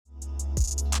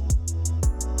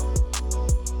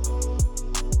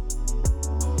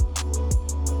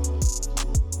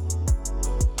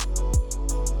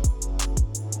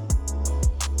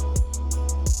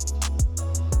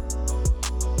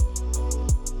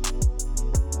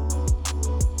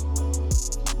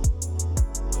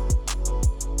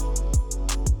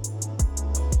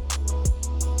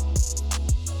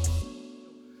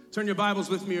Turn your Bibles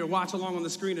with me or watch along on the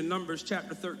screen in Numbers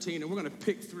chapter 13, and we're going to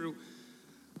pick through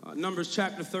Numbers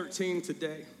chapter 13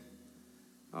 today.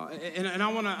 And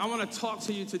I want to talk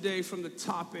to you today from the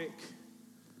topic.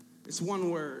 It's one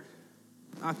word: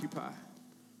 occupy.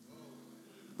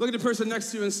 Look at the person next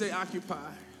to you and say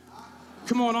occupy.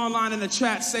 Come on, online in the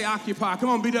chat, say occupy. Come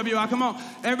on, BWI, come on.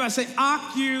 Everybody say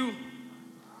occupy.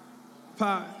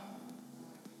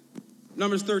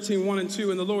 Numbers 13, 1 and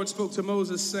 2, and the Lord spoke to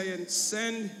Moses, saying,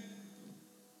 send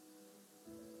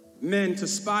men to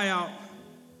spy out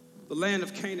the land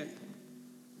of Canaan,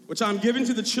 which I'm giving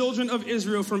to the children of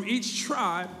Israel. From each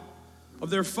tribe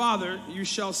of their father you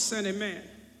shall send a man,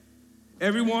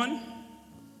 everyone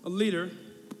a leader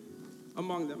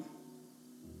among them.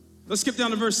 Let's skip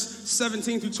down to verse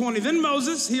 17 through 20. Then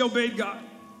Moses, he obeyed God.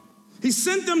 He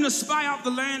sent them to spy out the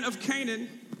land of Canaan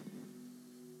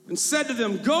and said to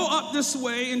them, go up this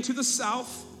way into the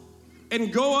south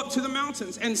and go up to the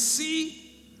mountains and see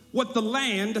what the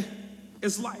land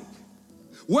is like,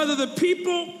 whether the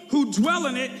people who dwell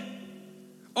in it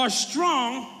are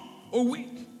strong or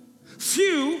weak,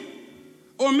 few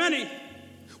or many,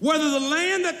 whether the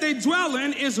land that they dwell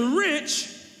in is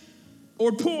rich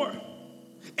or poor,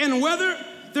 and whether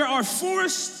there are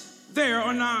forests there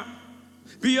or not.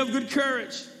 Be of good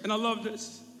courage, and I love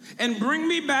this, and bring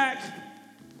me back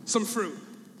some fruit.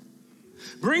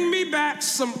 Bring me back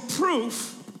some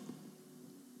proof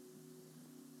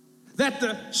that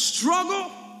the struggle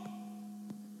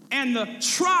and the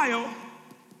trial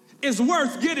is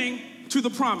worth getting to the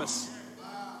promise.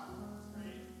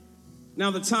 Now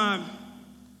the time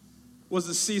was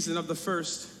the season of the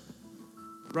first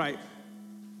ripe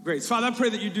grapes. Father, I pray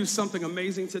that you do something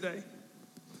amazing today.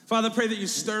 Father, I pray that you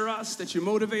stir us, that you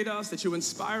motivate us, that you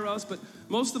inspire us, but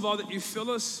most of all, that you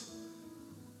fill us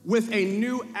with a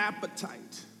new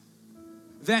appetite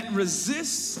that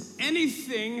resists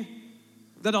anything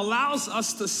that allows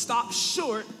us to stop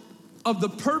short of the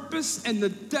purpose and the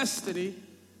destiny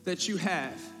that you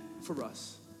have for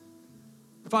us.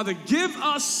 Father, give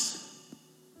us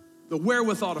the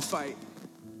wherewithal to fight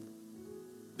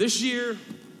this year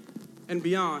and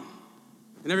beyond.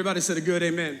 And everybody said a good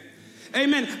amen.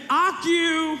 Amen.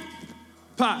 Occupy.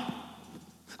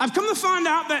 I've come to find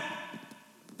out that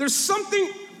there's something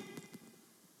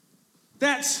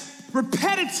that's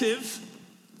repetitive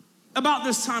about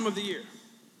this time of the year.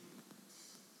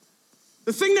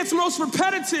 The thing that's most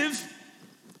repetitive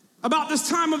about this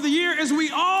time of the year is we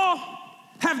all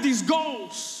have these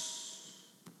goals.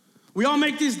 We all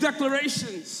make these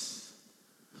declarations.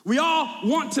 We all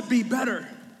want to be better.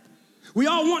 We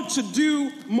all want to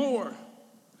do more.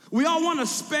 We all want to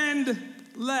spend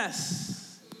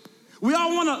less. We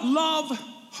all want to love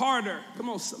harder.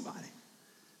 Come on, somebody.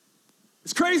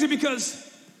 It's crazy because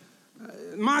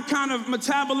my kind of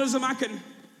metabolism, I can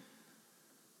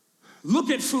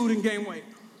look at food and gain weight.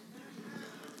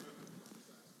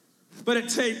 But it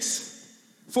takes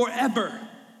forever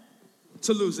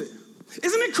to lose it.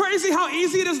 Isn't it crazy how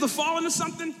easy it is to fall into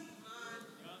something,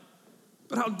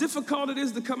 but how difficult it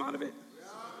is to come out of it?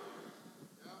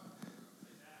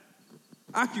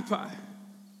 Occupy.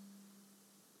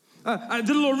 I did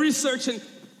a little research and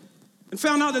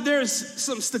found out that there's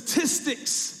some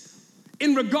statistics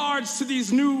in regards to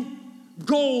these new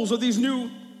goals or these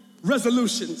new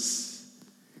resolutions.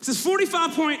 It says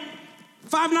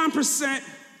 45.59%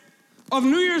 of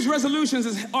New Year's resolutions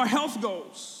are health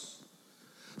goals.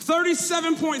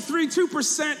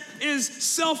 37.32% is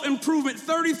self-improvement.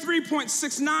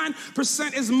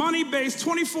 33.69% is money-based.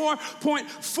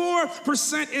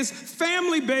 24.4% is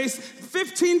family-based.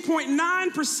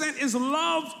 15.9% is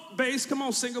love-based. Come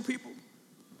on, single people.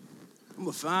 I'm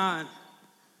gonna find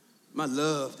my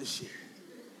love this year.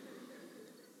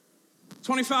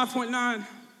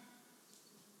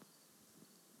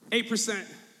 25.98%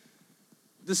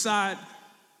 decide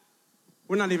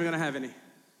we're not even gonna have any.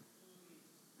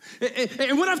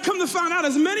 And what I've come to find out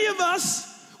is many of us,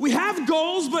 we have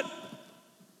goals, but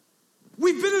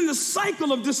we've been in the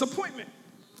cycle of disappointment.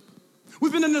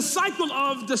 We've been in the cycle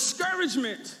of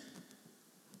discouragement.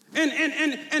 And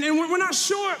we're not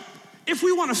sure if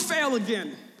we want to fail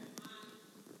again.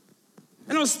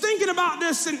 And I was thinking about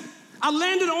this, and I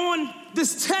landed on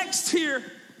this text here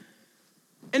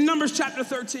in Numbers chapter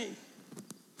 13.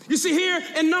 You see, here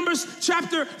in Numbers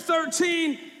chapter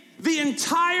 13, the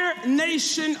entire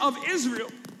nation of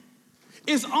Israel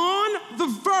is on the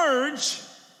verge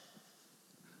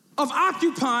of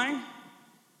occupying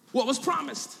what was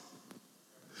promised.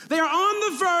 They are on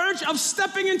the verge of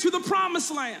stepping into the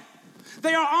promised land.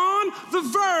 They are on the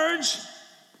verge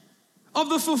of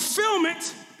the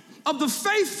fulfillment of the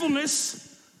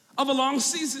faithfulness of a long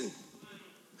season.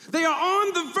 They are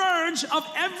on the verge of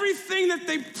everything that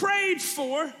they prayed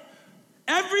for,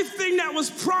 everything that was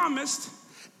promised,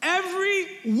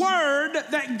 every word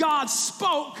that God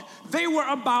spoke, they were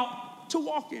about to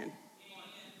walk in.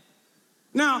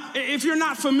 Now, if you're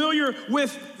not familiar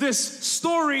with this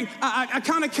story, I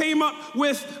kind of came up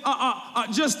with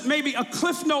just maybe a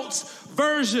Cliff Notes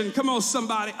version, come on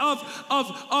somebody, of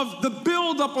the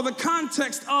buildup or the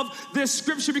context of this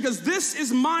scripture, because this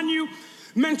is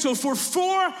monumental. For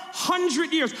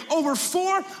 400 years, over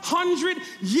 400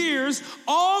 years,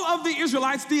 all of the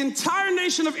Israelites, the entire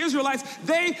nation of Israelites,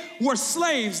 they were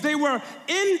slaves. They were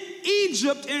in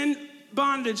Egypt in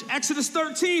bondage. Exodus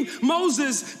 13,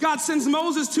 God sends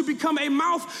Moses to become a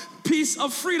mouthpiece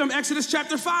of freedom. Exodus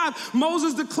chapter 5,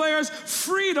 Moses declares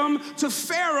freedom to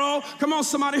Pharaoh, come on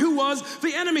somebody, who was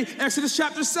the enemy. Exodus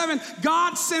chapter 7,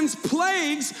 God sends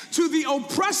plagues to the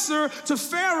oppressor, to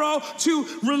Pharaoh, to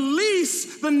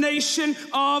release the nation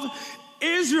of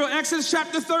Israel. Exodus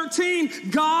chapter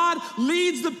 13, God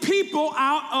leads the people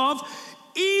out of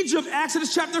Egypt.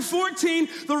 Exodus chapter 14,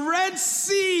 the Red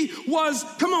Sea was,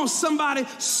 come on somebody,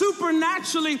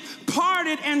 supernaturally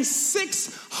parted, and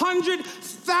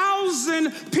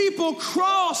 600,000 people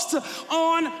crossed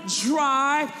on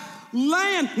dry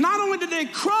land. Not only did they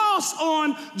cross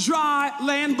on dry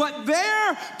land, but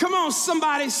their, come on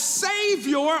somebody,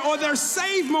 savior or their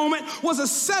save moment was a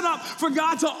setup for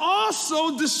God to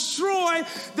also destroy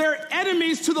their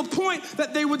enemies to the point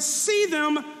that they would see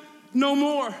them no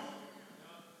more.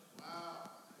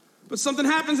 But something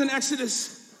happens in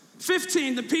Exodus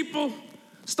 15. The people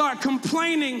start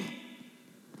complaining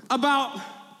about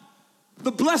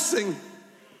the blessing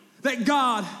that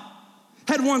God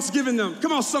had once given them.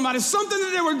 Come on, somebody. Something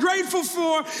that they were grateful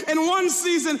for in one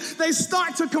season, they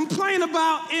start to complain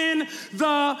about in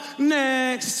the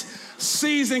next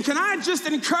season. Can I just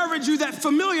encourage you that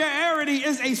familiarity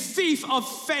is a thief of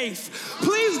faith?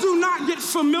 Please do not get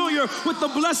familiar with the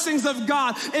blessings of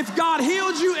God. If God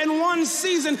healed you in one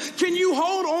season, can you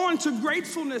hold on to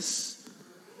gratefulness?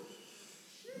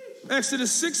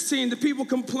 Exodus 16, the people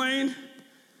complain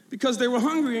because they were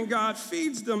hungry and God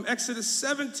feeds them. Exodus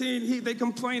 17, they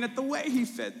complain at the way he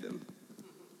fed them.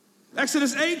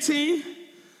 Exodus 18,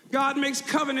 God makes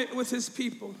covenant with his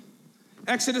people.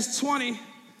 Exodus 20,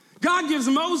 God gives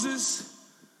Moses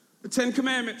the 10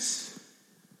 Commandments.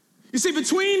 You see,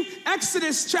 between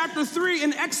Exodus chapter 3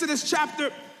 and Exodus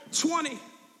chapter 20,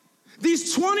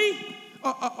 these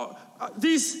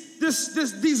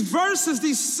verses,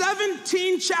 these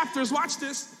 17 chapters, watch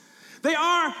this, they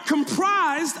are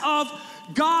comprised of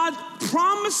God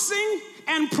promising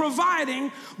and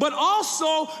providing, but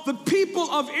also the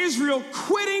people of Israel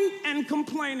quitting and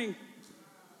complaining.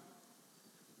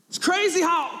 It's crazy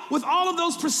how, with all of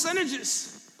those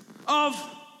percentages of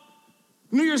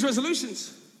New Year's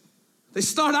resolutions, they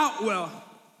start out well,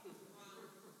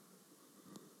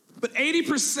 but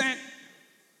 80%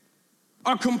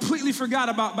 are completely forgot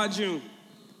about by June.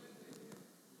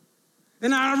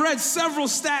 And I read several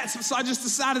stats, so I just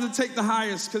decided to take the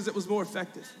highest because it was more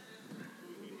effective.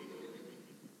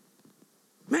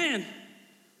 Man,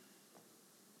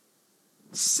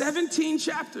 17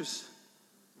 chapters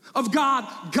of God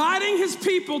guiding his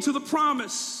people to the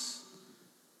promise.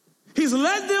 He's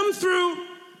led them through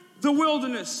the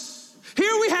wilderness.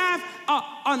 Here we have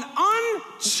an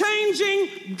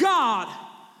unchanging God,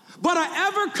 but an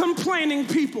ever-complaining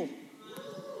people.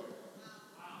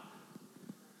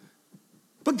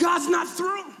 But God's not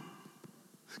through.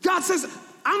 God says,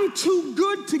 I'm too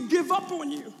good to give up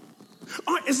on you.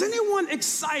 Is anyone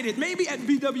excited, maybe at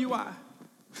BWI,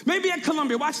 maybe at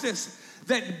Columbia, watch this,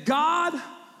 that God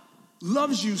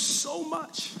loves you so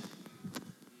much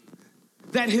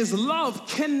that his love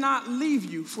cannot leave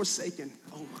you forsaken?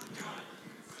 Oh my God.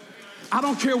 I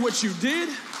don't care what you did.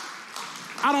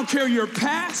 I don't care your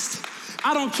past.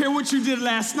 I don't care what you did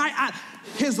last night.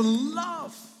 His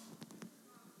love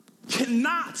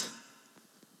cannot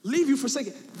leave you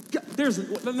forsaken.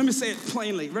 Let me say it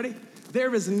plainly. Ready?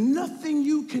 There is nothing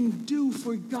you can do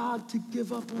for God to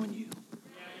give up on you.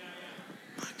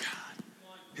 My God.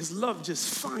 His love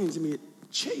just finds me. It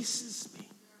chases me.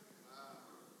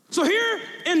 So here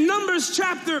in Numbers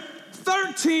chapter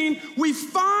 13, we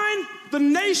find the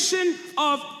nation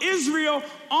of Israel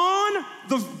on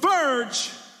the verge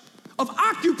of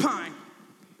occupying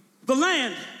the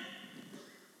land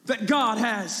that God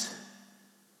has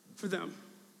for them.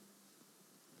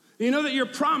 You know that your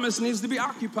promise needs to be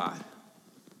occupied.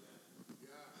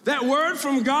 That word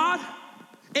from God,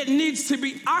 it needs to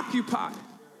be occupied.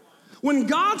 When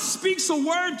God speaks a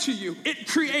word to you, it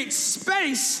creates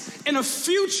space in a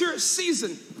future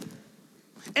season.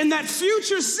 And that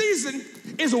future season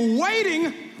is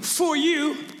waiting for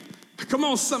you, come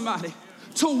on somebody,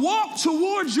 to walk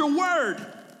towards your word.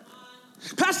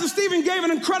 Pastor Stephen gave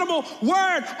an incredible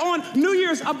word on New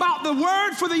Year's about the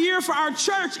word for the year for our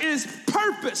church is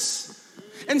purpose.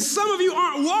 And some of you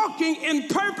aren't walking in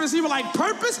purpose. You were like,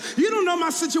 purpose? You don't know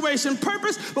my situation.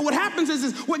 Purpose? But what happens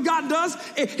is what God does,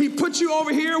 he puts you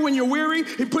over here when you're weary.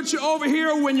 He puts you over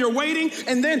here when you're waiting.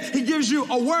 And then he gives you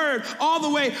a word all the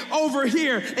way over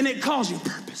here. And it calls you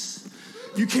purpose.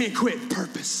 You can't quit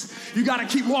purpose. You got to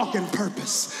keep walking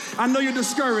purpose. I know you're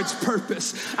discouraged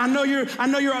purpose. I know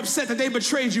you're upset that they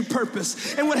betrayed you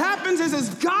purpose. And what happens is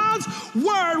God's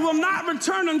word will not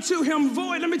return unto him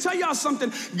void. Let me tell y'all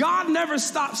something. God never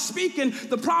stops speaking.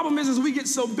 The problem is we get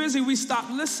so busy we stop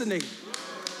listening.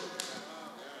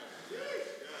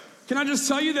 Can I just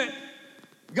tell you that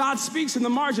God speaks in the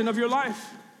margin of your life?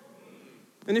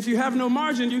 And if you have no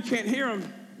margin, you can't hear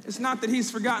him. It's not that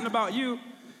he's forgotten about you.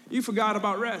 You forgot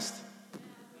about rest.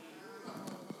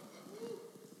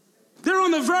 They're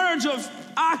on the verge of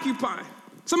occupying.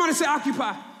 Somebody say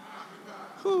occupy.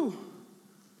 Whew.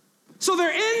 So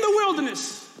they're in the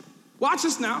wilderness. Watch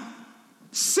this now.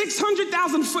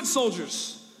 600,000 foot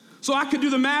soldiers. So I could do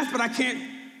the math, but I can't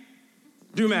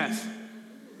do math.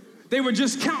 They were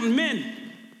just counting men.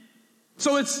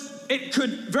 So it could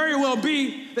very well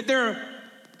be that there are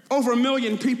over 1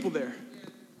 million people there.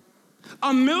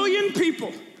 1 million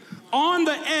people on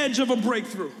the edge of a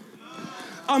breakthrough.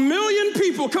 1 million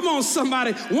people, come on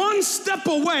somebody, one step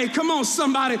away, come on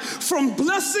somebody, from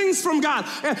blessings from God.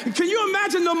 Can you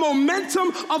imagine the momentum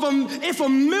of if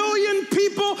 1 million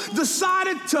people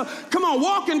decided to, come on,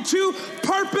 walk into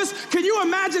purpose? Can you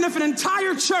imagine if an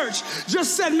entire church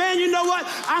just said, man, you know what,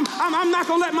 I'm not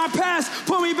gonna let my past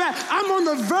pull me back. I'm on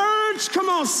the verge, come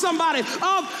on somebody,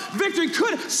 of victory.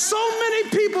 Could so many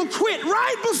people quit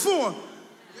right before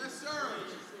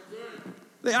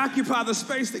they occupy the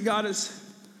space that God has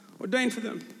ordained for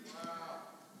them?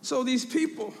 So these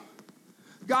people,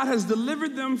 God has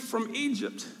delivered them from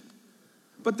Egypt,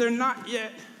 but they're not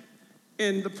yet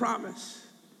in the promise.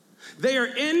 They are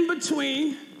in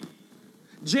between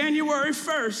January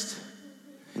 1st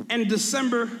and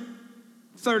December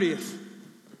 30th.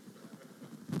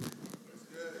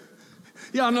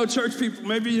 Y'all know church people.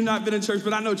 Maybe you've not been in church,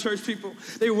 but I know church people.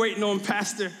 They're waiting on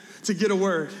pastor to get a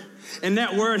word. And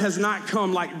that word has not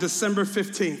come like December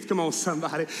 15th. Come on,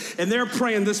 somebody. And they're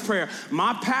praying this prayer.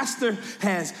 My pastor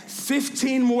has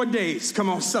 15 more days, come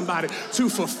on, somebody, to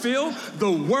fulfill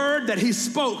the word that he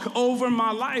spoke over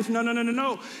my life.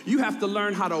 No. You have to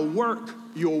learn how to work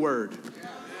your word.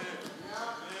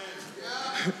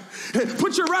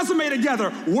 Put your resume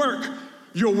together. Work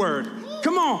your word.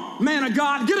 Come on, man of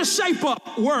God, get a shape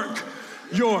up. Work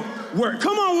your work.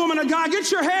 Come on, woman of God,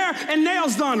 get your hair and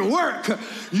nails done. Work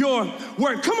your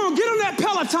work. Come on, get on that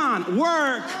Peloton.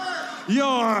 Work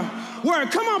your work.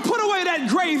 Come on, put away that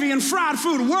gravy and fried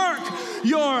food. Work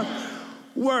your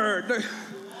word.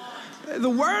 The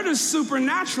word is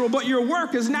supernatural, but your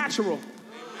work is natural.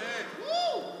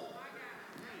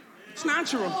 It's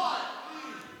natural.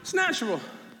 It's natural.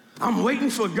 I'm waiting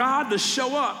for God to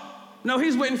show up. No,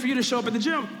 he's waiting for you to show up at the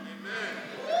gym.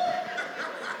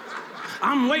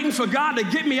 I'm waiting for God to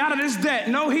get me out of this debt.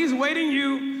 No, he's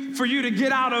waiting for you to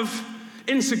get out of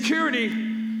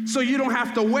insecurity so you don't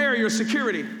have to wear your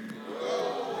security.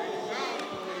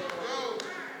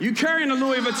 You carrying a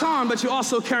Louis Vuitton, but you're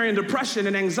also carrying depression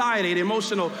and anxiety and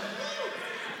emotional.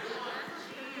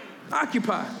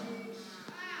 Occupy.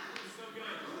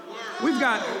 We've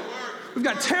got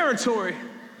territory.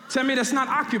 Tell me that's not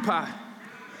occupy.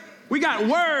 We got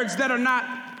words that are not,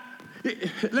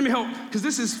 let me help, because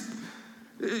this is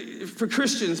for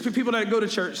Christians, for people that go to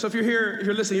church. So if you're here,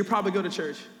 you're listening, you probably go to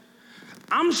church.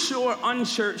 I'm sure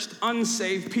unchurched,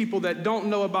 unsaved people that don't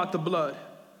know about the blood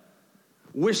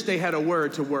wish they had a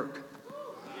word to work.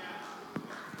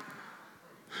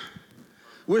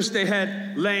 Wish they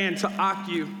had land to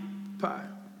occupy.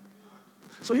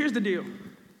 So here's the deal.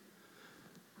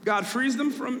 God frees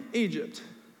them from Egypt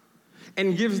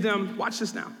and gives them, watch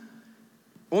this now,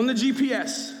 on the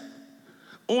GPS,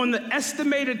 on the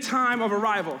estimated time of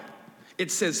arrival,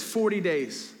 it says 40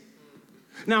 days.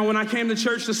 Now, when I came to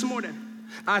church this morning,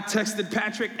 I texted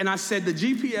Patrick and I said, the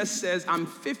GPS says I'm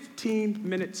 15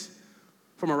 minutes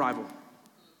from arrival.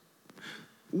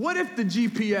 What if the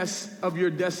GPS of your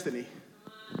destiny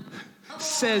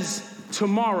says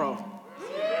tomorrow,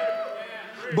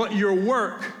 but your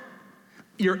work,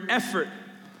 your effort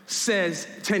says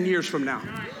 10 years from now?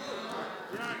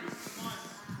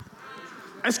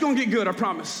 It's gonna get good, I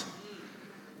promise.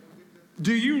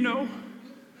 Do you know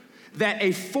that a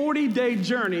 40-day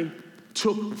journey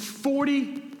took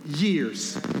 40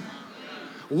 years.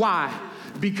 Why?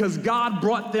 Because God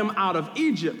brought them out of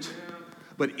Egypt,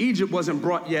 but Egypt wasn't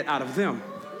brought yet out of them.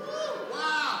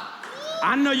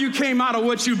 I know you came out of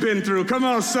what you've been through. Come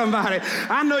on, somebody.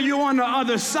 I know you're on the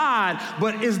other side,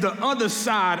 but is the other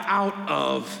side out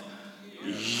of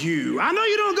you? I know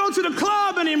you don't go to the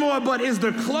club anymore, but is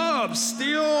the club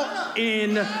still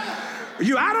in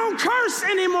you? I don't curse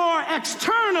anymore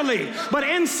externally, but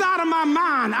inside of my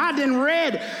mind, I didn't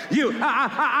read you.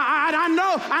 I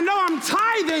know I'm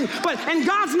tithing, and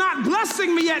God's not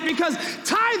blessing me yet because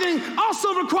tithing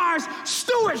also requires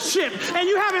stewardship, and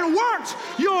you haven't worked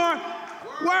your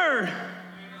word.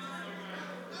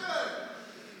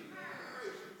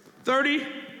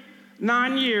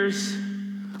 39 years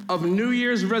of New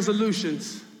Year's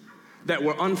resolutions that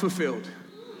were unfulfilled.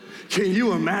 Can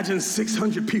you imagine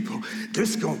 600 people?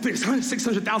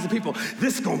 600,000 people.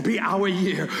 This is gonna be our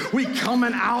year. We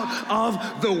coming out of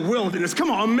the wilderness.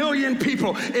 Come on, 1 million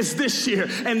people. It's this year,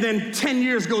 and then 10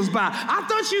 years goes by. I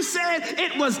thought you said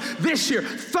it was this year.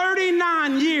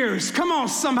 39 years. Come on,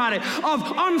 somebody,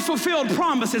 of unfulfilled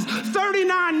promises.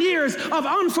 39 years of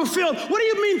unfulfilled. What do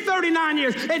you mean 39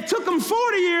 years? It took them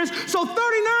 40 years, so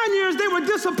 39 years they were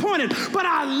disappointed. But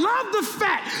I love the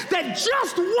fact that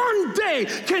just one day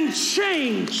can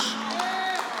change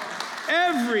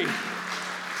everything.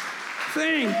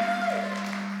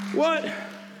 What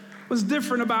was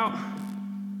different about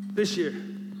this year?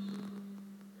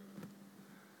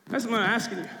 That's what I'm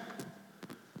asking you.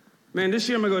 Man, this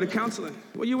year I'm gonna go to counseling.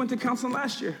 Well, you went to counseling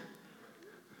last year.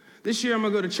 This year I'm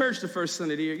gonna go to church the first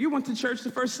Sunday of the year. You went to church the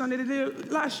first Sunday of the year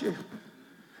last year.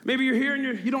 Maybe you're here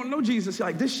and you don't know Jesus. You're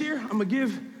like, this year I'm gonna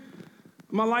give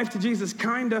my life to Jesus,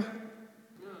 kinda.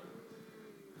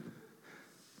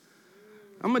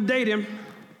 I'm gonna date him,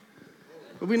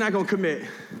 but we're not gonna commit.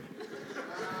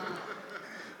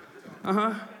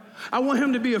 I want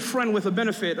him to be a friend with a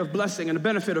benefit of blessing and a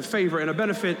benefit of favor and a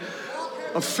benefit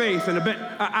of faith. And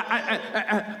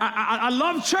I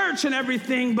love church and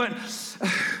everything, but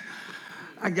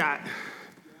I got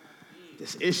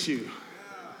this issue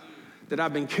that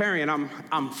I've been carrying.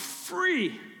 I'm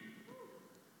free.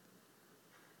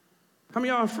 How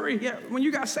many of y'all are free? Yeah, when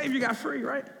you got saved, you got free,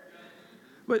 right?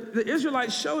 But the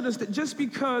Israelites showed us that just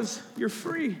because you're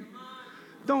free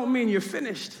don't mean you're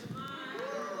finished.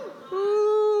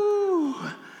 Ooh,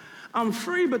 I'm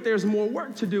free, but there's more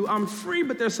work to do. I'm free,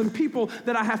 but there's some people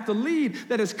that I have to lead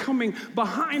that is coming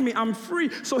behind me. I'm free.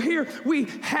 So here we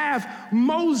have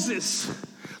Moses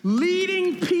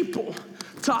leading people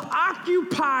to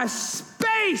occupy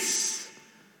space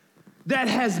that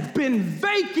has been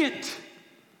vacant,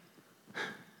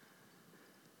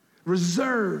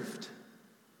 reserved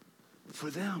for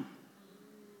them.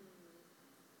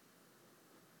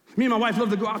 Me and my wife love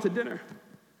to go out to dinner.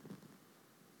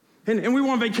 And we were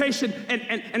on vacation,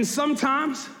 and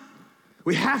sometimes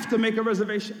we have to make a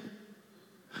reservation.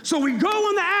 So we go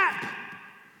on the app,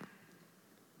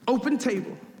 open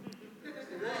table,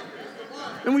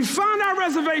 and we find our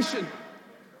reservation,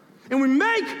 and we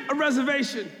make a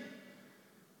reservation.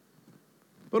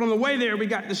 But on the way there, we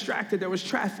got distracted. There was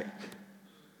traffic.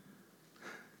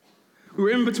 We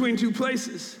were in between two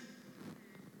places.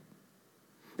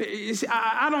 You see,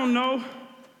 I don't know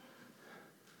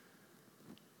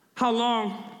how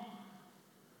long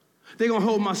they're gonna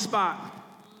hold my spot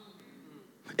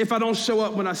if I don't show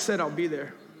up when I said I'll be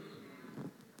there.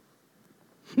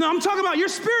 No, I'm talking about your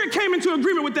spirit came into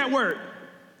agreement with that word.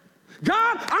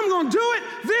 God, I'm gonna do it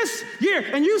this year.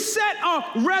 And you set a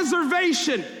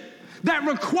reservation that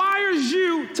requires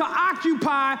you to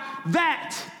occupy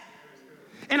that.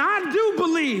 And I do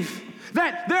believe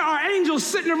that there are angels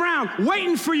sitting around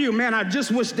waiting for you. Man, I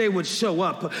just wish they would show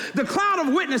up. The cloud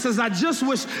of witnesses, I just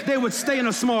wish they would stay in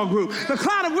a small group. The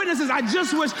cloud of witnesses, I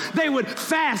just wish they would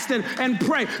fast and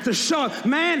pray to show up.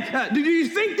 Man, do you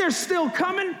think they're still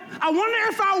coming? I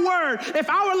wonder if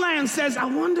our land says, I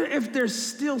wonder if they're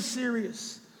still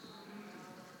serious.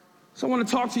 So I want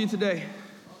to talk to you today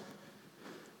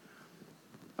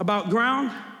about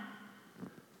ground,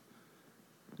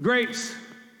 grapes,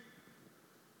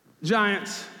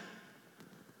 giants,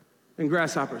 and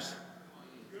grasshoppers.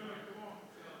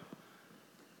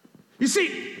 You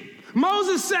see,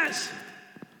 Moses says,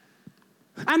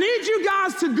 I need you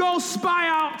guys to go spy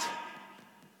out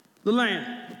the land.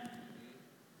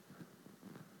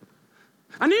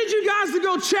 I need you guys to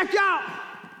go check out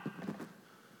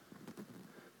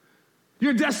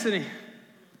your destiny.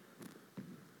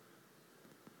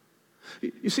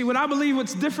 You see, what I believe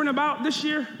what's different about this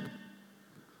year,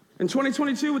 in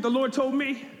 2022, what the Lord told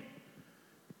me,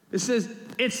 it says,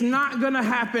 it's not gonna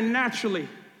happen naturally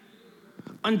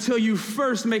until you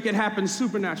first make it happen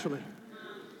supernaturally.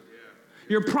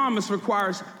 Your promise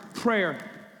requires prayer.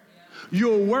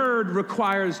 Your word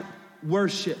requires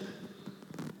worship.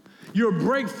 Your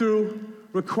breakthrough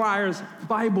requires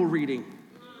Bible reading.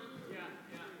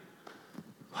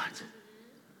 What?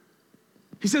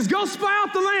 He says, go spy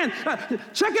out the land.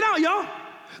 Check it out, y'all.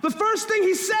 The first thing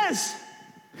he says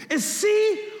is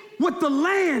see what the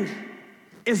land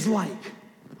is like.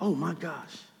 Oh my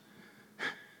gosh.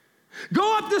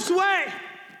 Go up this way,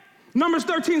 Numbers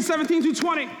 13, 17 through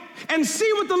 20, and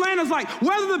see what the land is like.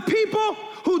 Whether the people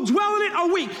who dwell in it are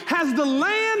weak. Has the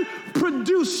land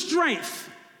produced strength?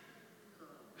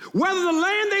 Whether the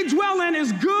land they dwell in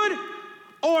is good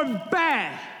or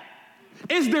bad.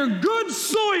 Is there good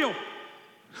soil?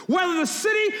 Whether the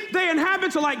city they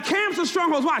inhabit are like camps or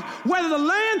strongholds. Watch. Whether the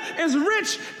land is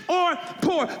rich or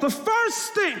poor. The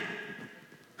first thing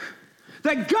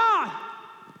that God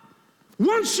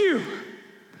wants you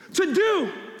to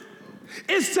do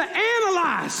is to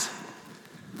analyze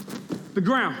the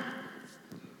ground.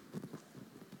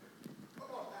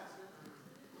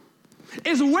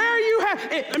 Is where you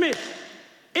have,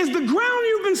 is the ground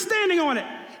you've been standing on it,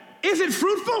 is it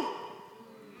fruitful?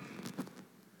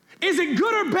 Is it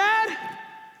good or bad?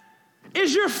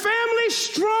 Is your family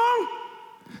strong?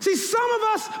 See, some of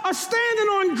us are standing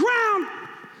on ground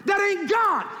that ain't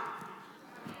God.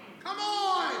 Come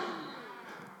on!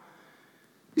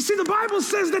 You see, the Bible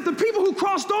says that the people who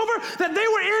crossed over, that they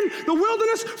were in the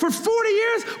wilderness for 40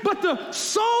 years, but the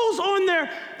soles on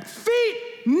their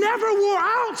feet never wore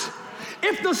out.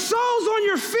 If the soles on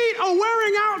your feet are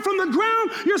wearing out from the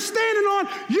ground you're standing on,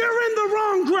 you're in the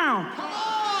wrong ground. Come on!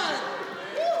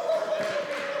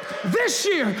 This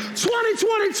year,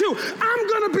 2022, I'm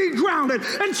gonna be grounded.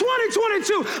 In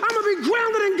 2022, I'm gonna be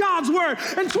grounded in God's word.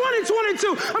 In 2022,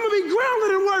 I'm gonna be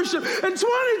grounded in worship. In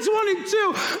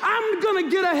 2022, I'm gonna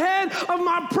get ahead of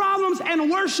my problems and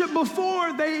worship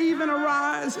before they even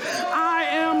arise. I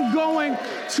am going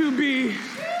to be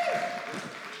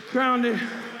grounded.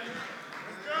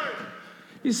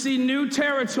 You see, new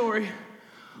territory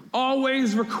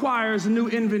always requires new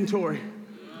inventory.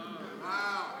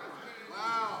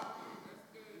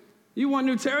 You want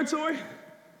new territory?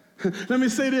 Let me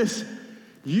say this.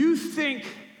 You think,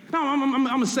 no, I'm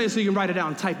gonna say it so you can write it down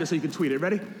and type it so you can tweet it.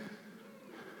 Ready?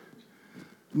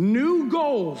 New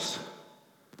goals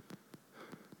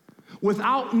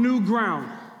without new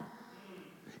ground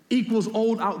equals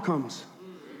old outcomes.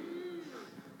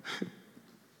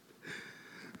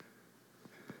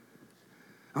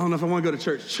 I don't know if I want to go to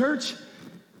church. Church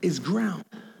is ground.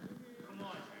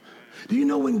 Do you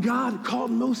know when God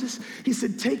called Moses, he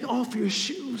said, take off your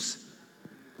shoes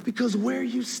because where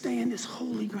you stand is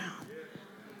holy ground.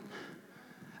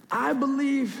 I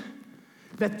believe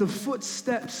that the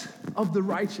footsteps of the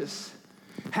righteous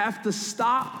have to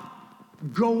stop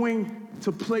going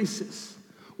to places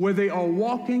where they are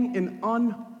walking in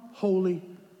unholy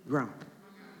ground.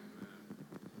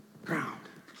 Ground,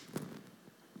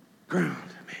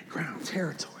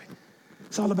 territory.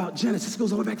 It's all about Genesis. It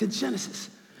goes all the way back to Genesis.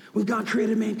 When God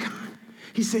created mankind,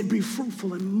 he said, be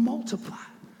fruitful and multiply.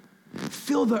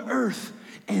 Fill the earth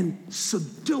and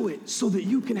subdue it so that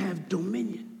you can have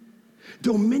dominion.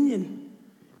 Dominion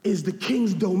is the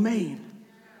king's domain.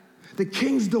 The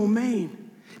king's domain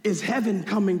is heaven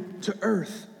coming to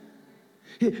earth.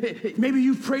 Maybe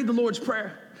you've prayed the Lord's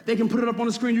Prayer. They can put it up on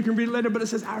the screen. You can read it later, but it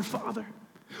says, Our Father,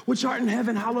 which art in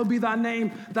heaven, hallowed be thy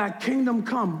name. Thy kingdom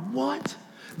come. What?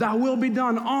 Thy will be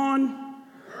done on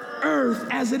earth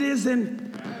as it is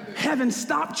in heaven.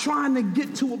 Stop trying to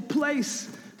get to a place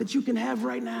that you can have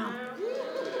right now.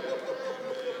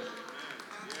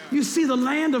 You see, the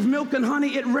land of milk and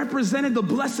honey, it represented the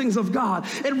blessings of God.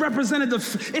 It represented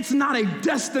it's not a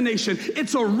destination,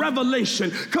 it's a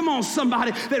revelation. Come on,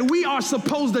 somebody, that we are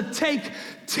supposed to take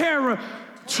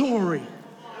territory.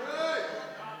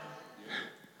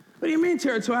 What do you mean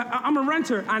territory? I'm a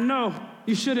renter. I know.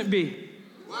 You shouldn't be.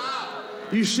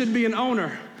 You should be an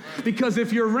owner. Because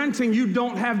if you're renting, you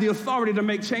don't have the authority to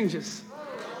make changes.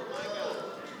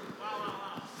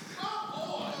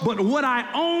 But what I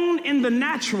own in the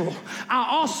natural, I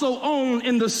also own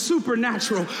in the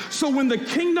supernatural. So when the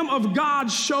kingdom of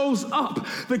God shows up,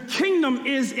 the kingdom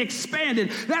is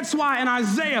expanded. That's why in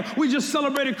Isaiah, we just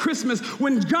celebrated Christmas.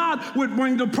 When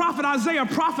the prophet Isaiah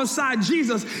prophesied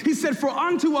Jesus, he said, for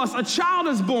unto us a child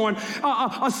is born,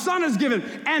 a son is given,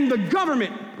 and the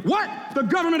government What? The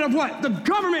government of what? The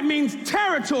government means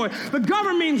territory. The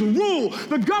government means rule.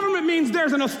 The government means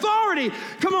there's an authority,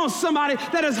 come on somebody,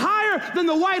 that is higher than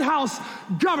the White House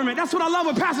government. That's what I love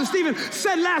what Pastor Stephen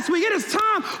said last week. It is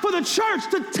time for the church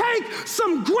to take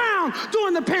some ground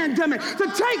during the pandemic, to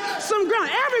take some ground.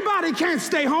 Everybody can't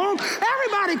stay home.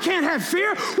 Everybody can't have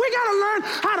fear. We got to learn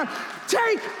how to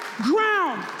take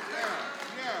ground.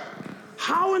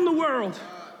 How in the world,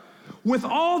 with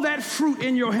all that fruit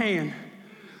in your hand,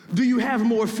 do you have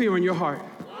more fear in your heart?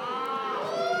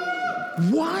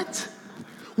 What?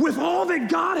 With all that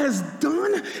God has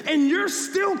done, and you're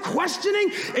still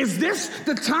questioning, is this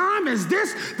the time? Is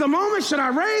this the moment? Should I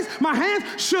raise my hand?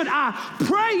 Should I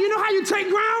pray? You know how you take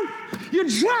ground? You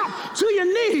drop to your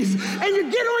knees and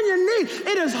you get on your knees.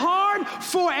 It is hard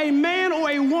for a man or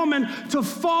a woman to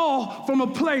fall from a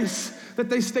place that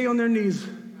they stay on their knees.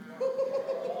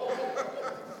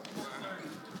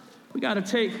 We got to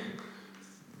take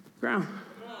ground.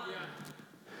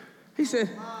 He said,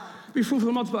 be fruitful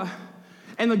and multiply.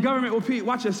 And the government will be,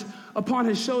 watch this, upon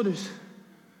his shoulders.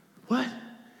 What?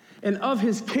 And of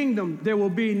his kingdom there will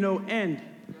be no end.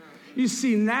 You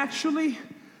see, naturally,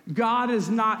 God is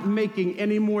not making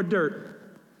any more dirt.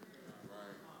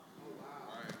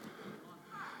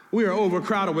 We are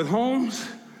overcrowded with homes.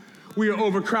 We are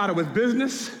overcrowded with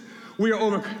business.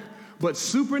 But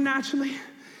supernaturally,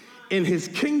 in his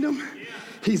kingdom,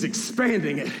 he's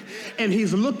expanding it, and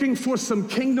he's looking for some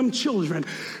kingdom children.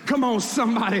 Come on,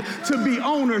 somebody, to be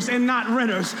owners and not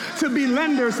renters, to be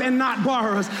lenders and not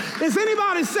borrowers. Does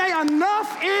anybody say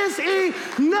enough is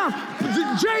enough?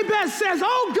 Jabez says,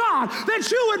 oh God,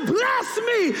 that you would bless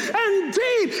me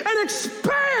indeed and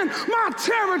expand my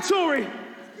territory.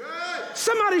 Good.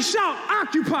 Somebody shout,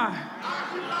 occupy.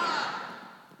 Occupy.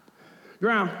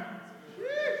 Ground.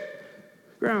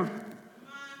 Ground.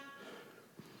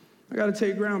 I got to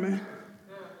take ground, man.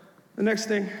 The next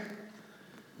thing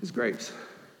is grapes.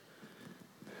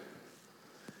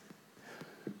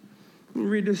 Let me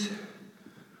read this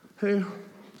here.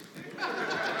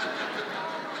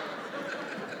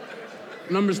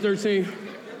 Numbers 13.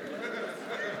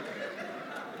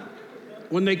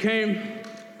 When they came,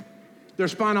 they're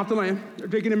spying out the land. They're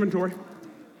taking inventory.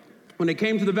 When they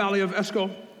came to the valley of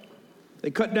Eshcol,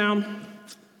 they cut down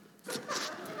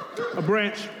a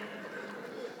branch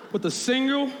with a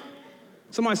single,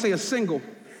 somebody say a single.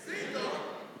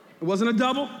 It wasn't a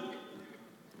double.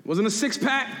 It wasn't a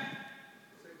six-pack.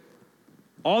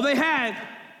 All they had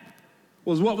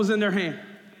was what was in their hand.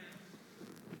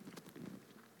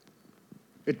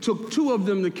 It took two of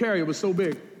them to carry it. It was so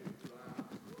big.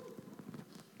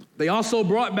 They also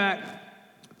brought back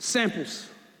samples.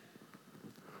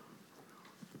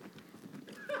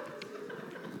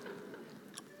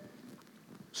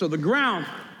 So the ground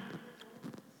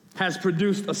has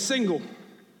produced a single,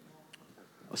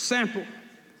 a sample.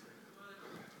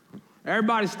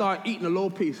 Everybody start eating a little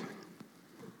piece.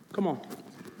 Come on.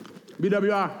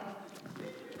 BWI,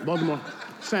 Baltimore,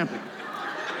 sample.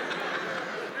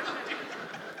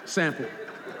 Sample.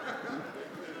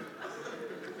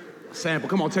 Sample,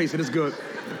 come on, taste it, it's good.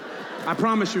 I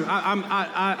promise you,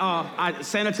 I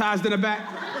sanitized in the back.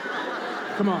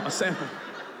 Come on, a sample.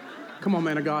 Come on,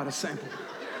 man of God, a sample.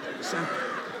 A sample.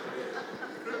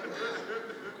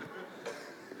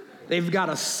 They've got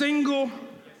a single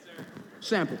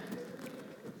sample.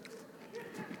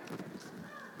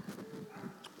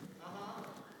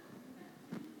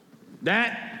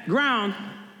 That ground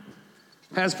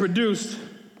has produced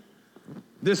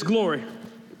this glory.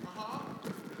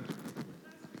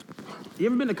 You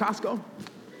ever been to Costco?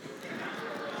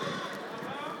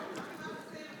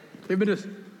 You ever been to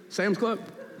Sam's Club?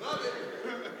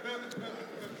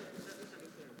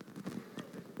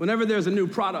 Whenever there's a new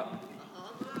product,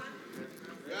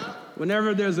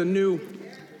 whenever there's a new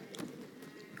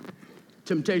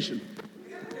temptation,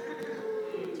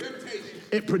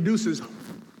 it produces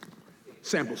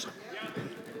samples.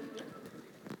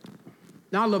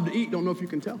 Now I love to eat, don't know if you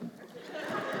can tell.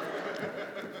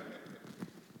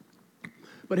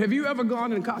 But have you ever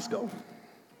gone in Costco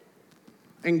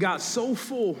and got so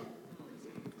full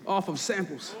off of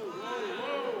samples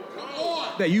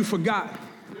that you forgot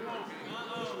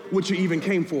what you even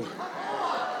came for?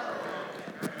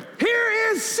 Here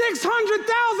is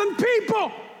 600,000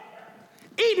 people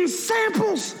eating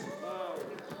samples.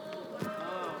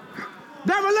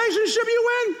 That relationship you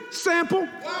in, sample.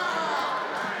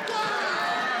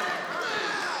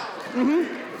 Mm-hmm.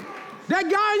 That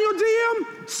guy in your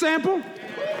DM, sample.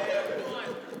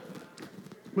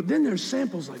 But then there's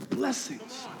samples like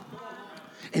blessings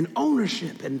and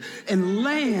ownership and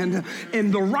land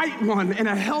and the right one and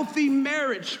a healthy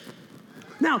marriage.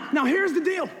 Now here's the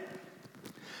deal.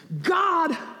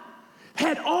 God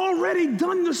had already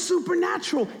done the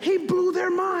supernatural. He blew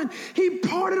their mind. He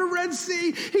parted the Red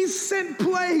Sea. He sent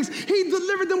plagues. He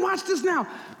delivered them. Watch this now.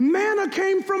 Manna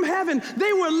came from heaven.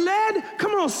 They were led,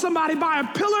 come on somebody, by a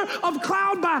pillar of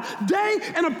cloud by day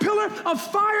and a pillar of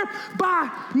fire by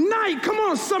night. Come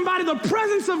on somebody, the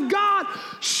presence of God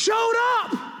showed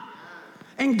up.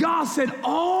 And God said,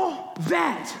 all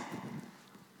that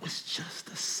was just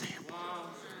a sample.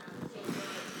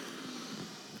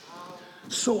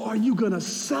 So are you gonna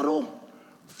settle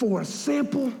for a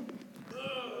sample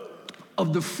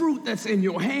of the fruit that's in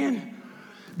your hand?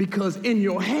 Because in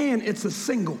your hand, it's a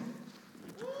single.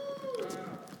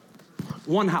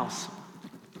 One house,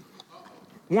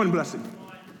 one blessing.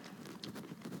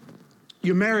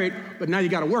 You're married, but now you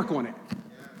gotta work on it.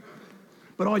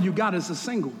 But all you got is a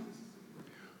single.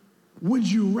 Would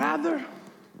you rather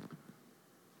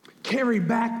carry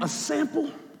back a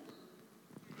sample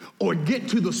or get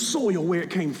to the soil where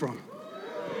it came from?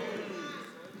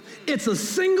 It's a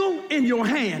single in your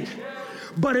hand,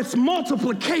 but it's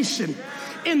multiplication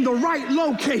in the right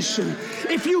location.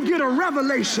 If you get a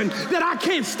revelation that I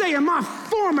can't stay in my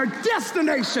former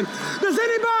destination. Does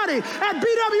anybody at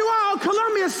BWI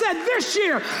Columbia said this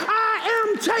year, I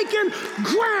am taking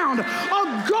ground. A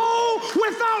goal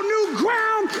without new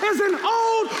ground is an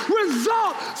old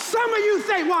result. Some of you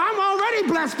think, well, I'm already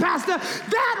blessed, Pastor.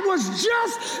 That was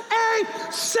just a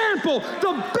sample.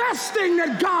 The best thing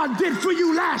that God did for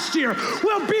you last year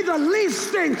will be the least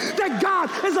thing that God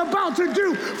is about to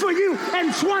do for you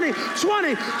in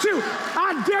 2022.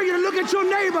 I dare you to look at your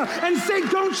neighbor and say,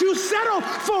 don't you settle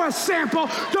for a sample.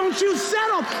 Don't you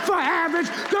settle for average.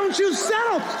 Don't you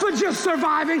settle for just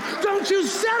surviving. Don't you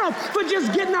settle for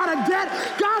just getting out of debt.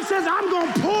 God says, I'm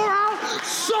going to pour out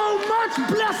so much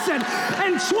blessing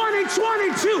in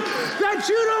 2022 that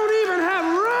you don't even have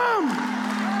room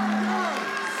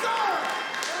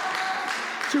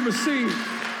to receive.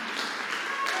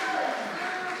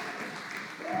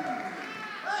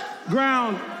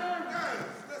 Ground,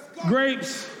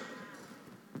 grapes,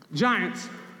 giants.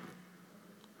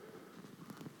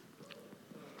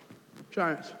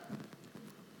 Giants.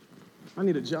 I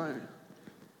need a giant.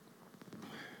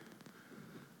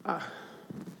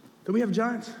 Do we have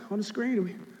giants on the screen? Do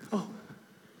we? Oh.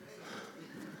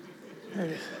 There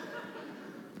it is.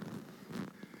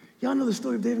 Y'all know the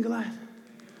story of David and Goliath?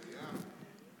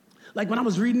 Like when I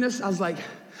was reading this, I was like,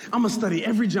 I'm gonna study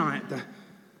every giant. The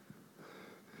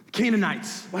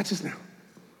Canaanites. Watch this now.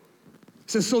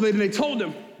 It says, so they told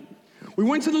him, we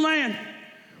went to the land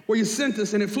where you sent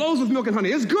us, and it flows with milk and honey.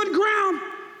 It's good ground.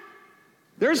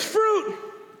 There's fruit.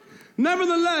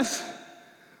 Nevertheless,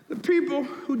 the people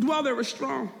who dwell there were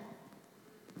strong,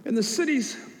 and the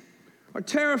cities are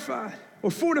terrified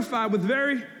or fortified with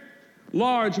very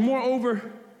large. Moreover,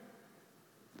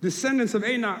 descendants of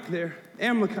Anak there,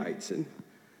 Amalekites and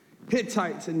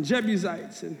Hittites and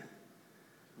Jebusites and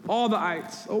all the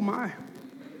ites. Oh my.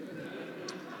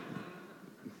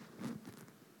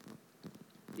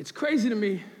 It's crazy to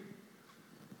me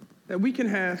that we can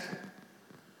have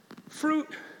fruit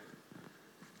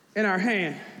in our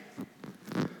hand,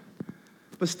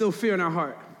 but still fear in our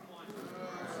heart.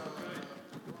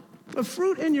 The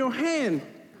fruit in your hand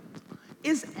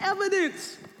is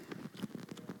evidence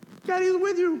that he's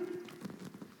with you.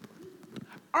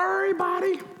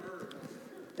 Everybody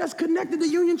that's connected to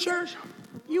Union Church,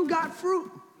 you got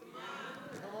fruit.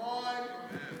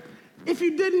 If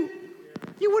you didn't,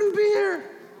 you wouldn't be here.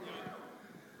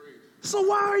 So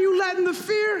why are you letting the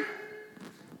fear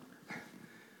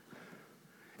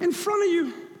in front of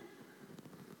you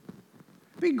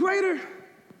be greater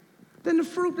than the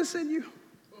fruit that's in you?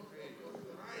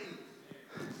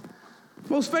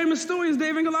 Most famous story is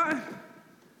David and Goliath.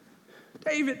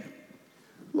 David,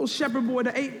 little shepherd boy,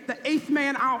 the eighth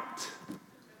man out.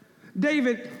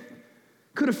 David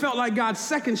could have felt like God's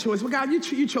second choice. Well, God,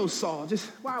 you chose Saul. Just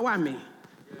why me?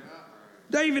 Yeah.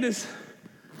 David is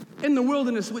in the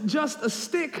wilderness with just a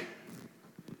stick.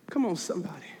 Come on,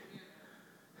 somebody.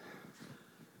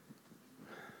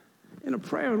 In a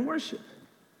prayer and worship.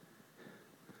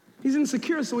 He's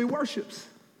insecure, so he worships.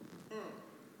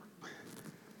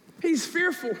 He's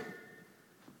fearful,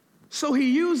 so he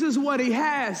uses what he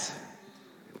has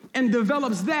and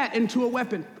develops that into a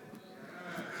weapon.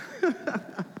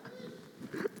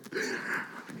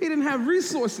 He didn't have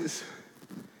resources.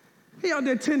 He out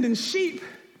there tending sheep.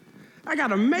 I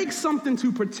gotta make something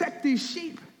to protect these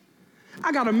sheep.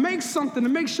 I gotta make something to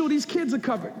make sure these kids are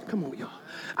covered. Come on, y'all.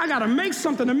 I gotta make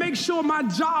something to make sure my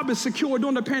job is secure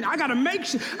during the pandemic. I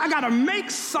gotta make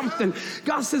something.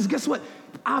 God says, guess what?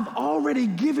 I've already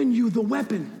given you the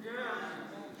weapon.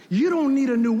 You don't need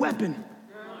a new weapon.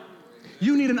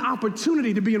 You need an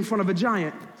opportunity to be in front of a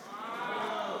giant.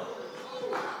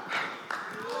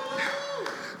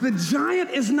 The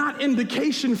giant is not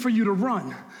indication for you to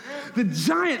run. The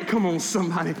giant, come on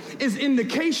somebody, is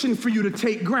indication for you to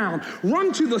take ground.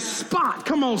 Run to the spot,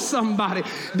 come on somebody.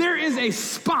 There is a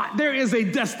spot, there is a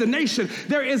destination,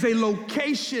 there is a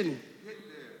location.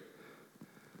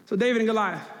 So David and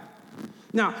Goliath.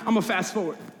 Now, I'm gonna fast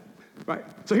forward, right?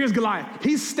 So here's Goliath.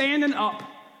 He's standing up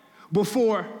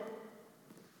before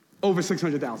over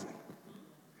 600,000.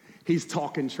 He's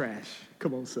talking trash.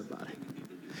 Come on somebody.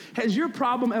 Has your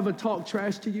problem ever talked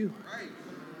trash to you?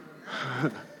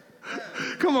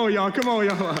 Come on, y'all. Come on,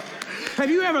 y'all. Have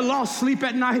you ever lost sleep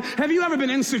at night? Have you ever been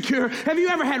insecure? Have you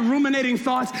ever had ruminating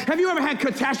thoughts? Have you ever had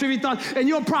catastrophe thoughts and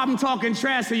your problem talking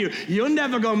trash to you? You're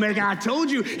never gonna make it. I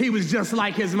told you he was just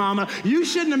like his mama. You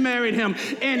shouldn't have married him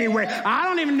anyway. I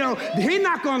don't even know. He's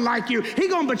not gonna like you. He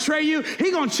gonna betray you. He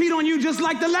gonna cheat on you just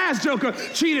like the last joker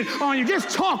cheated on you. Just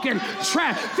talking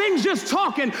trash. Things just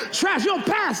talking trash. Your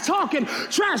past talking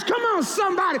trash. Come on,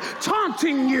 somebody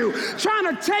taunting you,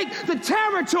 trying to take the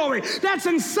territory that's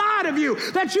inside of you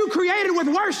that you created with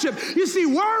worship. You see,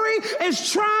 worry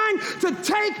is trying to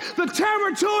take the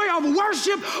territory of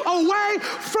worship away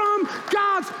from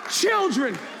God's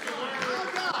children.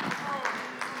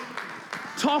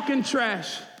 Talking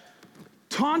trash,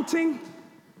 taunting,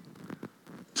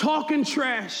 talking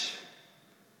trash.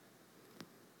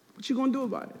 What you gonna do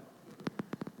about it?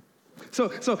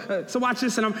 So watch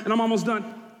this, and I'm almost done.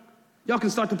 Y'all can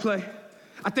start to play.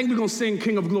 I think we're gonna sing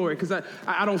King of Glory because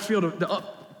I don't feel the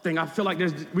up thing. I feel like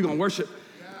we're gonna worship.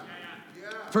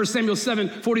 1 Samuel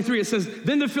 7:43, it says,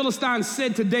 then the Philistines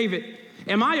said to David,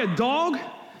 am I a dog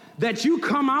that you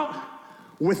come out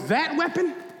with that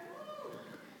weapon?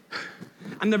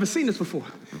 I've never seen this before.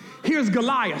 Here's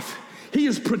Goliath. He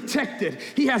is protected.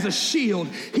 He has a shield.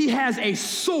 He has a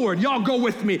sword. Y'all go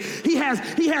with me. He has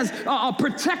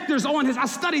protectors on his. I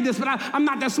studied this, but I'm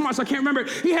not that smart, so I can't remember it.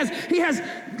 He has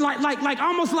like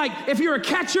almost like if you're a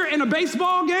catcher in a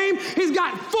baseball game, he's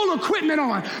got full equipment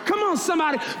on. Come on,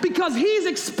 somebody, because he's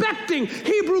expecting.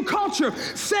 Hebrew culture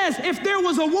says if there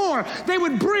was a war, they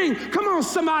would bring, come on,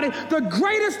 somebody, the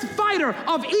greatest fighter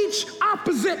of each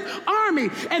opposite army,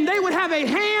 and they would have a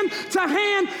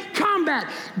hand-to-hand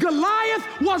combat. Goliath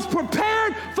was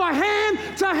prepared for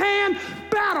hand-to-hand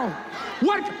battle.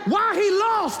 Why he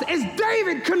lost is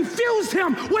David confused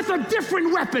him with a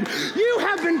different weapon. You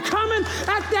have been coming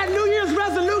at that New Year's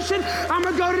resolution. I'm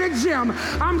going to go to the gym.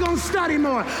 I'm going to study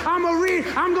more. I'm going to read.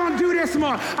 I'm going to do this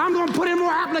more. I'm going to put in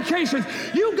more applications.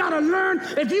 You got to learn,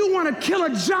 if you want to kill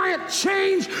a giant,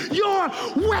 change your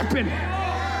weapon.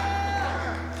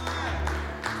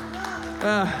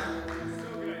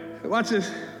 Watch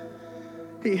this.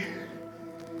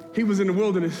 He was in the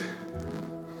wilderness.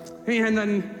 He had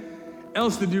nothing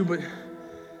else to do, but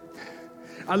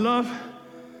I love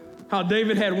how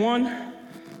David had one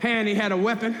hand, he had a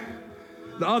weapon.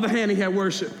 The other hand, he had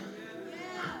worship.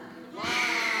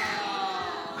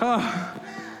 God,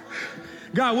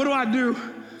 what do I do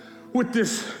with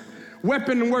this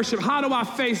weapon and worship? How do I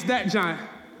face that giant?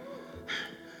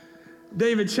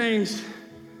 David changed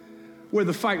where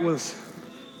the fight was.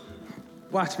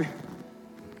 Watch me.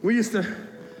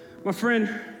 My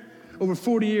friend, over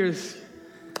 40 years,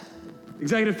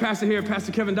 executive pastor here,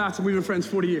 Pastor Kevin Dotson, we've been friends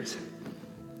 40 years.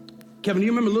 Kevin, do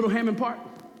you remember Little Hammond Park?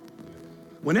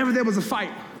 Whenever there was a fight,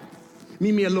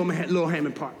 meet me at Little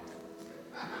Hammond Park.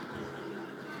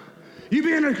 You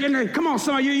be in there, come on,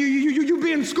 somebody, you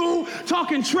be in school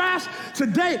talking trash.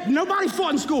 Today, nobody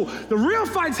fought in school. The real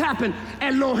fights happen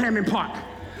at Little Hammond Park.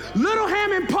 Little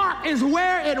Hammond Park is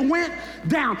where it went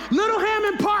down. Little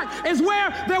Hammond Park is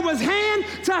where there was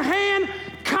hand-to-hand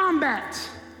combat.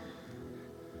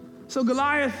 So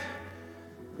Goliath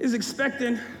is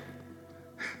expecting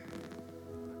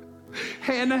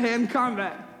hand-to-hand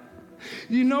combat.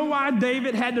 You know why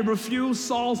David had to refuse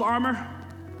Saul's armor?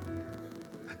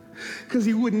 Because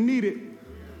he wouldn't need it.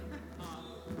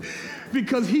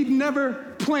 Because he'd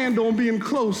never planned on being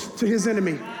close to his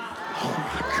enemy. Oh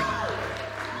my God.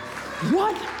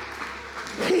 What?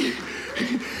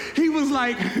 He was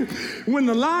like, when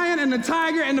the lion and the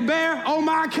tiger and the bear, oh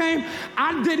my, came,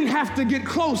 I didn't have to get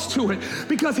close to it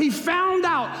because he found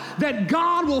out that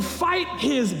God will fight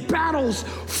his battles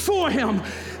for him,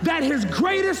 that his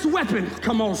greatest weapon,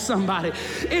 come on somebody,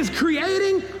 is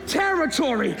creating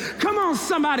territory. Come on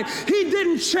somebody. He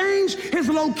didn't change his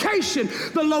location.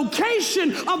 The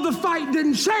location of the fight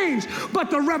didn't change,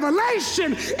 but the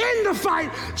revelation in the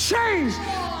fight changed.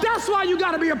 That's why you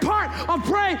got to be a part of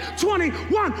Pray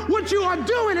 21. What you are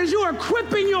doing is you are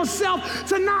equipping yourself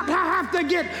to not have to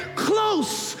get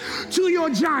close to your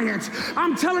giant.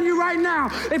 I'm telling you right now,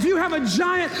 if you have a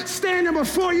giant standing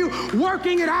before you,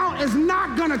 working it out is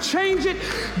not going to change it.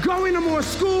 Going to more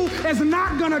school is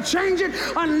not going to change it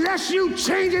unless you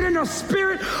change it in the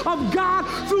Spirit of God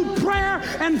through prayer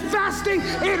and fasting.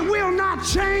 It will not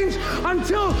change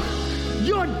until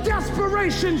your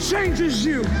desperation changes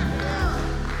you.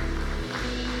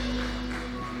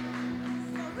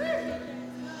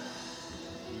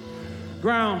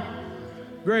 Ground,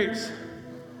 grapes,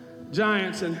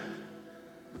 giants, and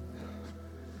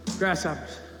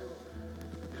grasshoppers.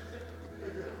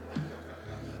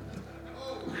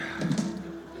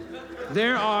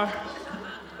 There are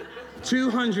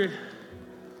 200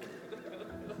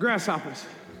 grasshoppers.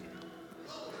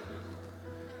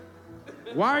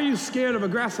 Why are you scared of a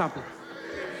grasshopper?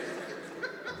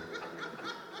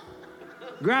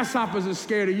 Grasshoppers are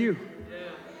scared of you.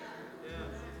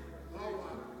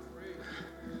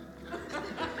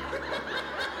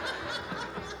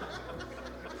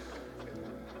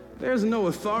 There's no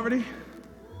authority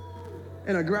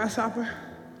in a grasshopper.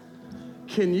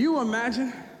 Can you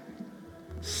imagine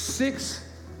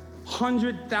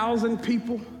 600,000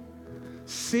 people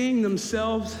seeing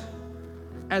themselves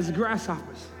as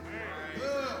grasshoppers?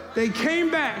 They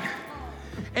came back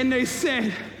and they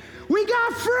said, we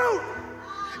got fruit.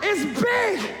 It's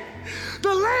big.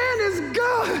 The land is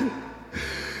good.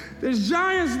 There's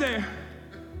giants there.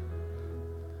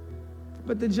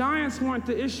 But the giants weren't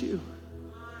the issue.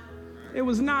 It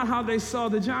was not how they saw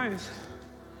the giants.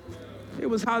 It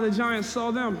was how the giants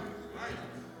saw them.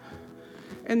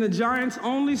 And the giants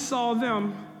only saw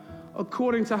them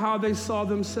according to how they saw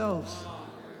themselves.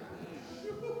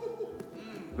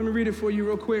 Let me read it for you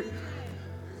real quick.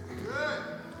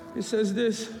 It says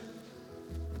this: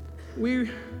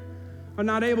 we are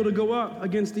not able to go up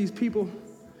against these people,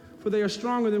 for they are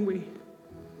stronger than we.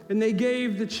 And they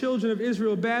gave the children of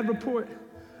Israel a bad report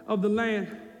of the land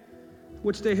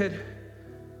which they had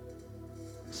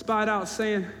spied out,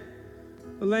 saying,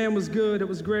 the land was good, it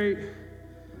was great,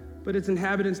 but its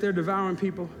inhabitants, they're devouring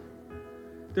people.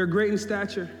 They're great in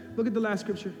stature. Look at the last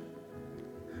scripture.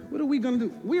 What are we going to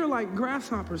do? We are like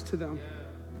grasshoppers to them.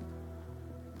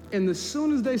 And as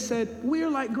soon as they said, we are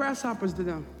like grasshoppers to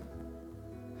them,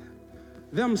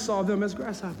 them saw them as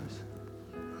grasshoppers.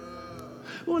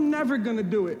 We're never going to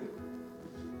do it.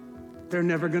 They're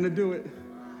never going to do it.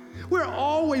 We're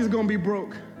always going to be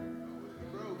broke.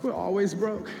 We're always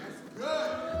broke.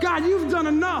 God, you've done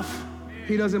enough.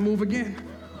 He doesn't move again.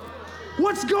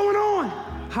 What's going on?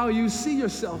 How you see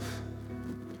yourself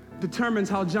determines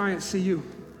how giants see you.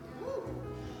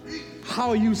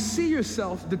 How you see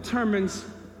yourself determines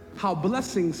how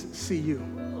blessings see you.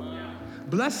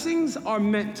 Blessings are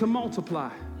meant to multiply.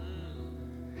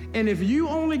 And if you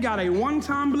only got a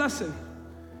one-time blessing,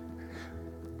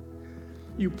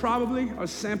 you probably are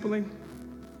sampling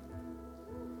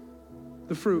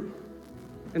the fruit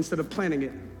instead of planting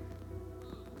it.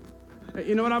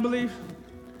 You know what I believe?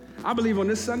 I believe on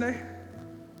this Sunday,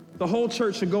 the whole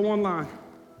church should go online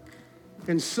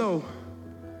and sow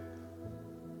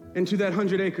into that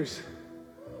 100 acres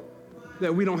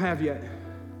that we don't have yet.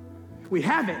 We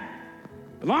have it.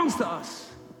 It belongs to us.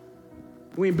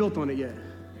 We ain't built on it yet.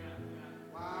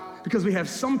 Because we have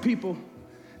some people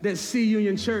that see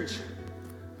Union Church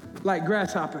like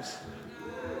grasshoppers.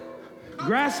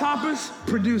 Grasshoppers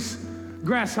produce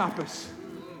grasshoppers.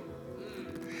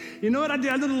 You know what I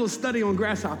did? I did a little study on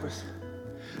grasshoppers.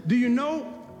 Do you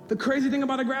know the crazy thing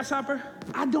about a grasshopper?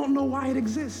 I don't know why it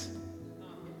exists.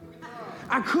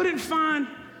 I couldn't find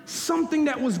something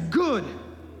that was good.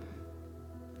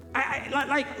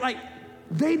 Like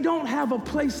they don't have a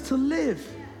place to live.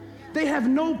 They have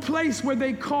no place where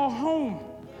they call home.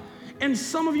 And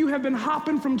some of you have been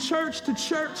hopping from church to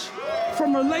church,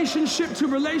 from relationship to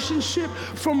relationship,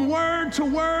 from word to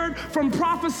word, from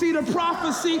prophecy to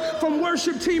prophecy, from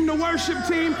worship team to worship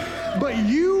team. But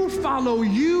you follow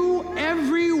you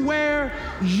everywhere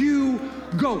you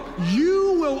go.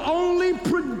 You will only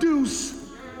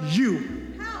produce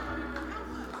you.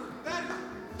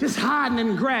 Just hiding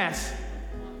in grass.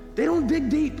 They don't dig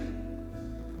deep.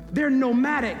 They're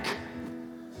nomadic.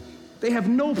 They have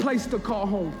no place to call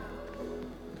home.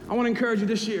 I want to encourage you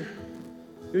this year,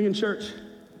 Union Church,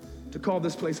 to call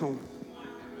this place home.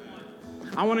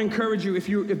 I want to encourage you,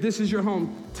 if this is your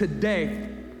home, today,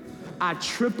 I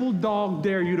triple dog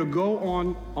dare you to go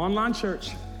on online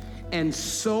church and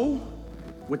sow.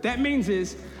 What that means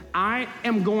is I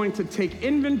am going to take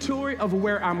inventory of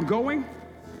where I'm going.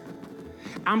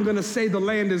 I'm going to say the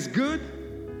land is good.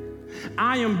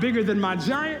 I am bigger than my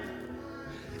giant.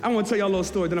 I want to tell y'all a little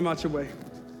story, then I'm out your way.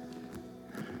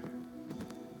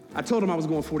 I told him I was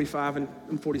going 45 and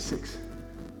I'm 46.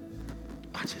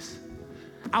 Watch this.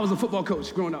 I was a football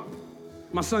coach growing up.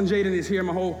 My son Jaden is here,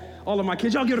 all of my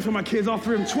kids. Y'all give it for my kids, all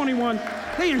three of them, 21.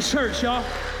 They in church, y'all.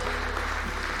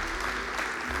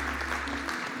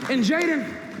 And Jaden,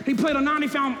 he played a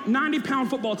 90-pound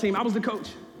football team. I was the coach.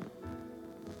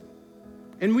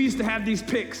 And we used to have these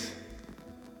picks.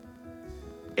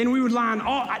 And we would line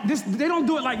they don't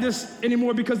do it like this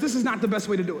anymore because this is not the best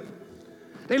way to do it.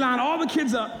 They line all the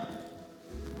kids up,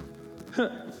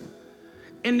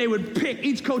 and they would pick,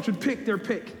 each coach would pick their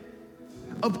pick.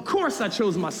 Of course I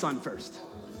chose my son first.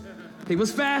 He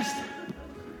was fast,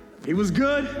 he was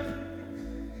good,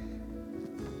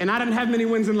 and I didn't have many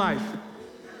wins in life.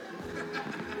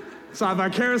 So I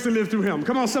vicariously lived through him.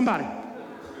 Come on, somebody.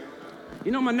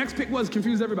 You know, my next pick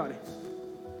confused everybody.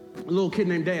 A little kid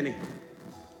named Danny.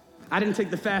 I didn't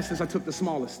take the fastest, I took the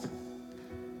smallest.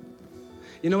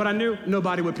 You know what I knew?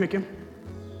 Nobody would pick him.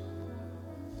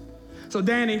 So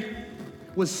Danny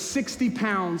was 60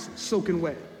 pounds soaking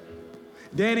wet.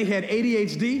 Danny had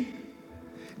ADHD.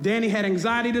 Danny had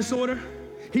anxiety disorder.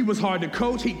 He was hard to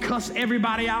coach. He cussed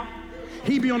everybody out.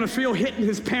 He'd be on the field hitting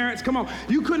his parents. Come on,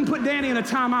 you couldn't put Danny in a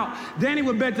timeout. Danny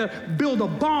would bet to build a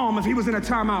bomb if he was in a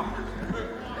timeout.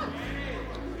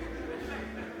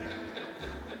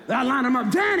 I line him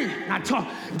up, Danny, I talk,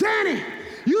 Danny,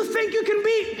 you think you can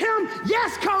beat him?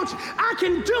 Yes, coach, I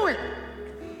can do it.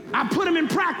 I put him in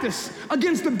practice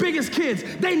against the biggest kids.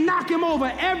 They knock him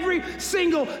over every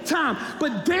single time.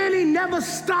 But Danny never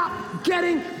stopped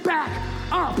getting back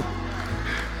up.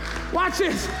 Watch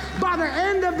this. By the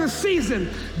end of the season,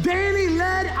 Danny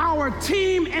led our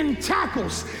team in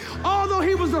tackles. Although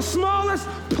he was the smallest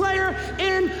player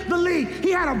in the league,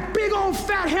 he had a big old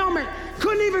fat helmet.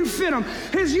 Couldn't even fit him.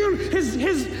 His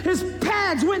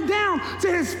pads went down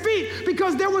to his feet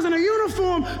because there wasn't a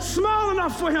uniform small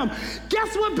enough for him.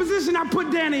 Guess what position I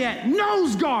put Danny at?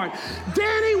 Nose guard.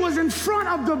 Danny was in front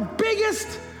of the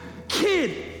biggest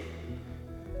kid.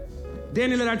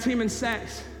 Danny led our team in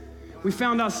sacks. We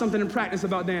found out something in practice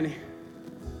about Danny.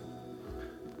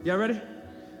 Y'all ready?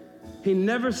 He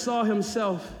never saw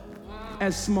himself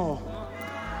as small.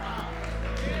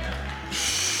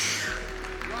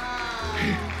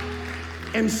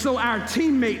 And so our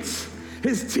teammates,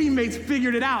 his teammates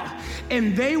figured it out,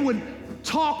 and they would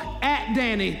talk at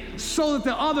Danny so that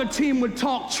the other team would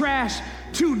talk trash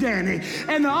to Danny,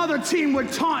 and the other team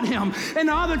would taunt him, and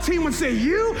the other team would say,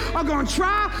 you are gonna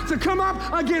try to come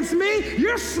up against me?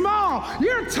 You're small,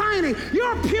 you're tiny,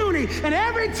 you're puny. And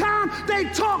every time they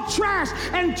talked trash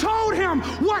and told him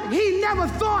what he never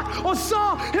thought or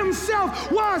saw himself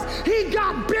was, he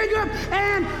got bigger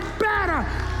and better.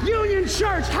 Union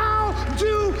Church, how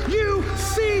do you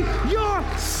see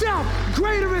yourself?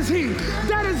 Greater is he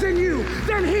that is in you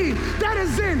than he that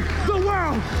is in the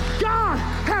world. God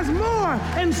has more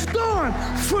in store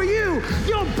for you.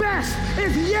 Your best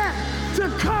is yet to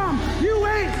come. You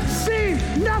ain't seen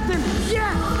nothing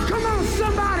yet. Come on,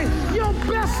 somebody. Your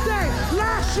best day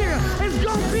last year is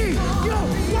gonna be your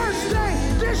worst day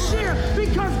this year,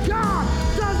 because God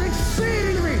does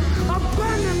exceedingly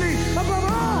abundantly above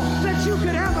all that you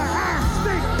could ever ask,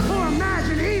 think, or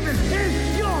imagine, even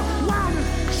in your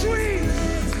wildest dreams.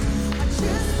 I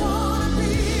just wanna be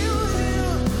with you.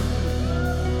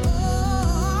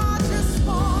 Oh, I just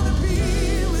wanna be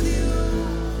with you.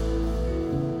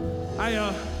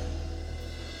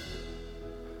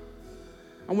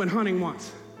 I went hunting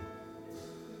once.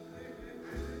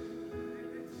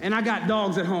 And I got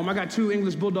dogs at home. I got 2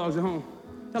 English bulldogs at home.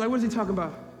 They're like, what is he talking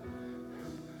about?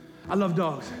 I love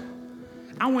dogs.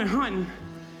 I went hunting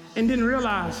and didn't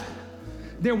realize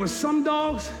there were some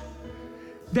dogs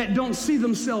that don't see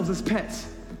themselves as pets.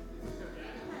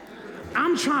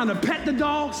 I'm trying to pet the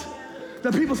dogs.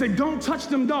 The people say, don't touch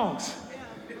them dogs.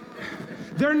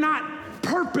 They're not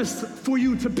purposed for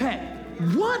you to pet.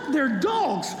 What? They're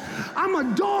dogs. I'm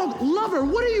a dog lover.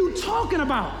 What are you talking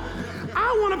about?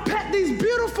 I want to pet these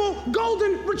beautiful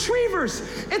golden retrievers.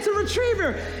 It's a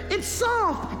retriever. It's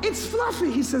soft. It's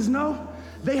fluffy. He says, no,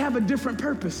 they have a different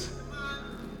purpose.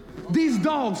 These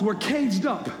dogs were caged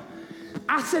up.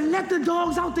 I said, let the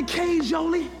dogs out the cage,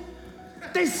 Yoli.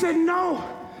 They said no,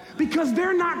 because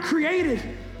they're not created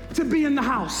to be in the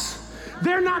house.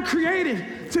 They're not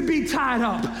created to be tied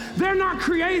up. They're not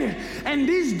created. And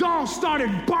these dogs started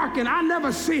barking. I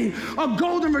never seen a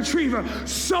golden retriever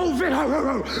so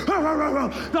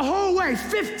the whole way,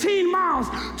 15 miles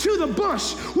to the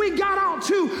bush. We got out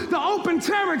to the open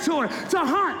territory to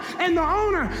hunt, and the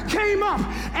owner came up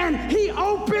and he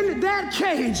opened that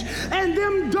cage, and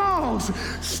them dogs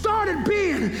started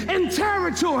being in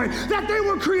territory that they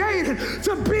were created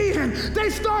to be in. They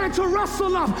started to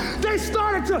rustle up. They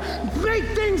started to make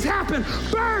things happen.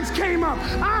 Birds came up.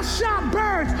 I shot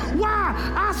birds. Why?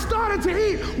 I started to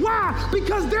eat. Why?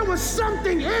 Because there was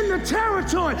something in the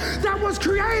territory that was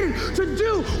created to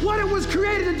do what it was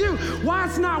created to do. Why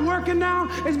it's not working now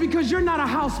is because you're not a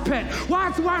house pet. Why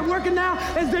it's not working now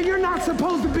is that you're not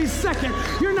supposed to be second.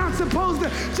 You're not supposed to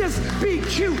just be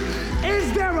cute.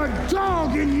 Is there a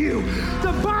dog in you?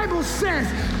 The Bible says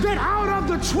that out of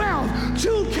the 12,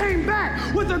 2 came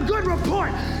back with a good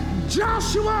report.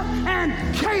 Joshua and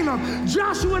Caleb.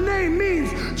 Joshua's name means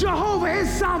Jehovah is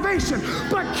salvation,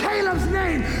 but Caleb's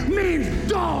name means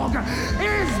dog.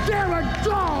 Is there a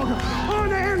dog on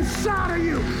the inside of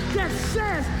you that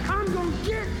says,